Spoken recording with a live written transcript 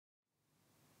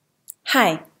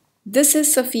Hi, this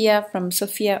is Sophia from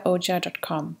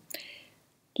sophiaoja.com.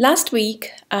 Last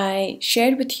week, I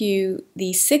shared with you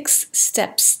the 6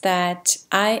 steps that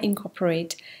I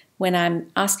incorporate when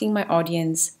I'm asking my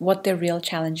audience what their real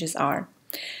challenges are.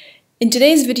 In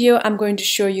today's video, I'm going to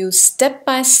show you step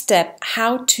by step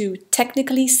how to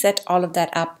technically set all of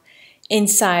that up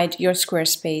inside your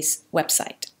Squarespace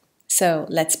website. So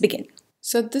let's begin.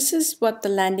 So this is what the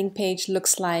landing page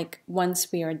looks like once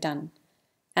we are done.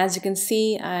 As you can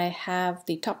see, I have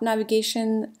the top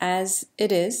navigation as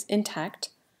it is intact,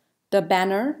 the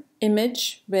banner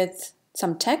image with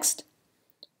some text,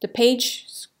 the page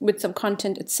with some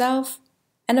content itself,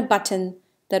 and a button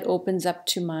that opens up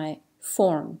to my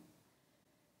form.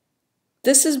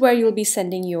 This is where you'll be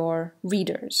sending your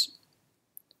readers.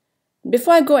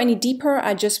 Before I go any deeper,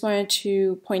 I just wanted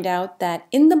to point out that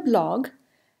in the blog,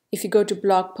 if you go to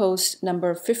blog post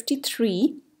number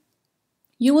 53,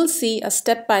 you will see a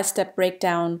step-by-step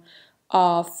breakdown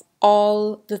of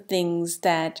all the things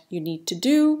that you need to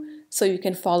do so you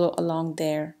can follow along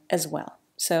there as well.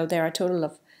 So there are a total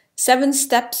of 7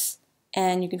 steps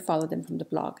and you can follow them from the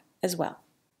blog as well.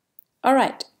 All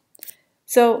right,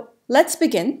 so let's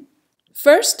begin.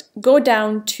 First, go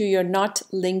down to your not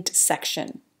linked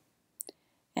section.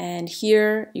 And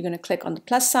here you're going to click on the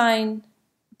plus sign,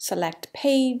 select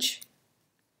page,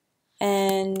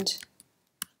 and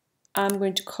I'm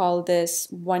going to call this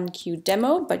 1Q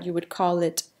demo, but you would call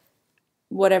it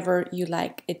whatever you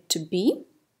like it to be.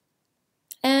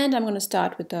 And I'm going to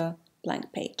start with a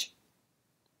blank page.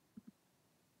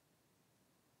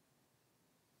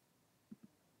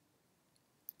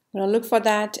 I'm going to look for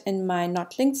that in my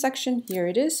not linked section. Here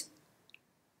it is.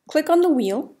 Click on the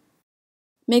wheel.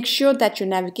 Make sure that your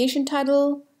navigation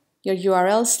title, your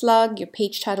URL slug, your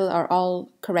page title are all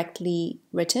correctly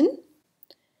written.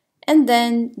 And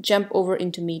then jump over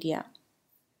into media.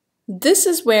 This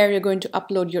is where you're going to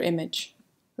upload your image.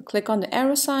 So click on the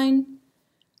arrow sign,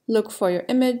 look for your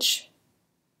image,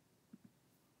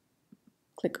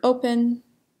 click open.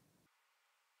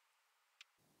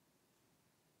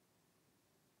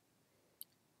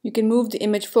 You can move the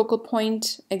image focal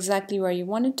point exactly where you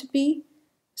want it to be,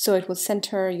 so it will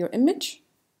center your image,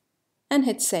 and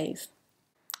hit save.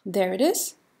 There it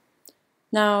is.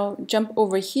 Now jump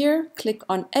over here, click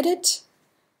on edit,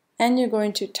 and you're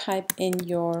going to type in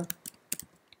your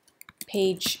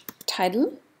page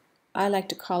title. I like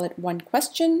to call it one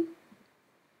question.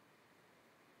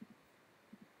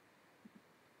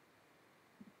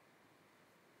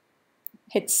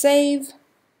 Hit save.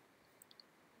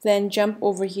 Then jump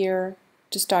over here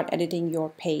to start editing your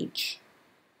page.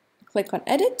 Click on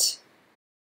edit.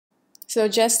 So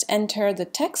just enter the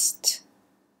text,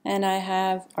 and I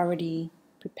have already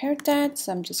prepared that,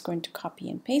 so I'm just going to copy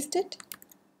and paste it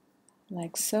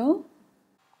like so.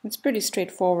 It's pretty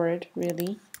straightforward,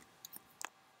 really.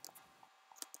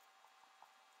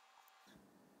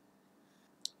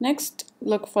 Next,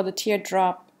 look for the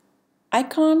teardrop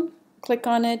icon, click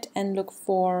on it and look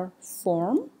for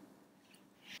form.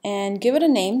 And give it a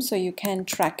name so you can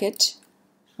track it.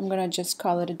 I'm going to just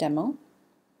call it a demo.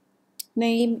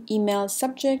 Name, email,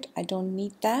 subject, I don't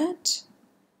need that.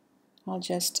 I'll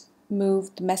just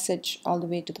move the message all the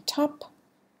way to the top.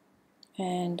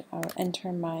 And I'll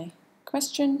enter my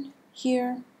question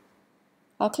here.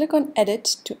 I'll click on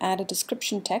edit to add a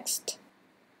description text.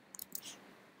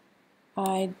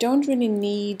 I don't really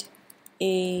need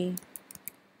a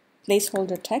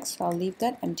placeholder text, so I'll leave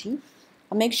that empty.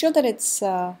 I'll make sure that it's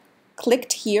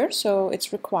clicked here, so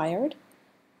it's required.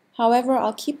 However,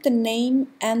 I'll keep the name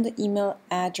and the email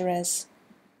address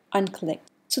unclicked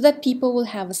so that people will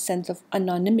have a sense of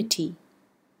anonymity.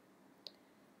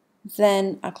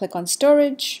 Then I'll click on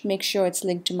storage, make sure it's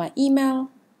linked to my email.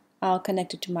 I'll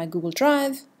connect it to my Google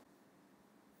Drive.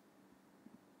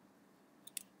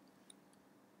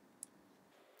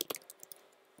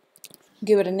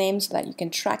 Give it a name so that you can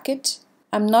track it.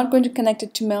 I'm not going to connect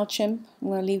it to MailChimp. I'm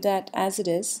going to leave that as it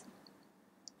is.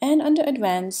 And under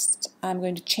advanced, I'm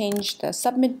going to change the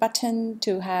submit button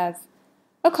to have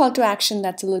a call to action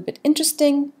that's a little bit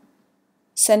interesting.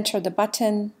 Center the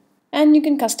button, and you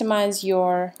can customize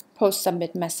your post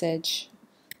submit message.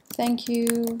 Thank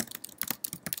you.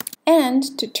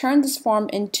 And to turn this form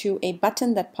into a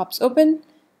button that pops open,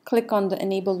 click on the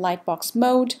enable lightbox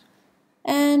mode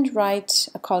and write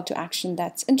a call to action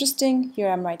that's interesting. Here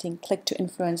I'm writing click to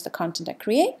influence the content I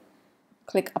create.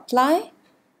 Click apply,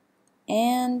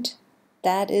 and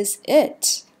that is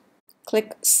it.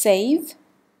 Click save,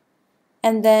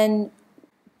 and then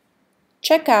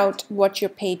check out what your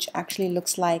page actually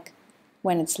looks like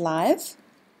when it's live.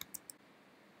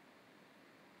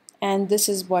 And this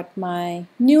is what my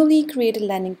newly created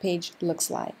landing page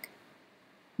looks like.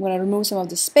 I'm going to remove some of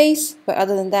the space, but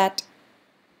other than that,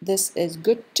 this is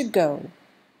good to go.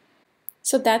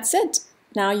 So that's it.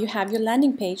 Now you have your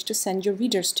landing page to send your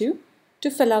readers to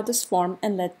fill out this form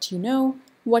and let you know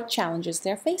what challenges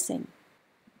they're facing.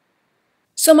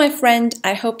 So my friend,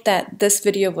 I hope that this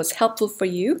video was helpful for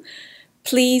you.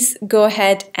 Please go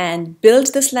ahead and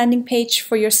build this landing page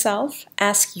for yourself.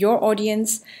 Ask your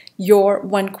audience your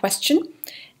one question,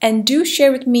 and do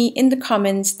share with me in the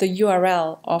comments the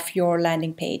URL of your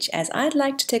landing page, as I'd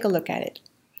like to take a look at it.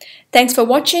 Thanks for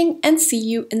watching, and see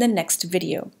you in the next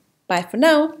video. Bye for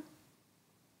now.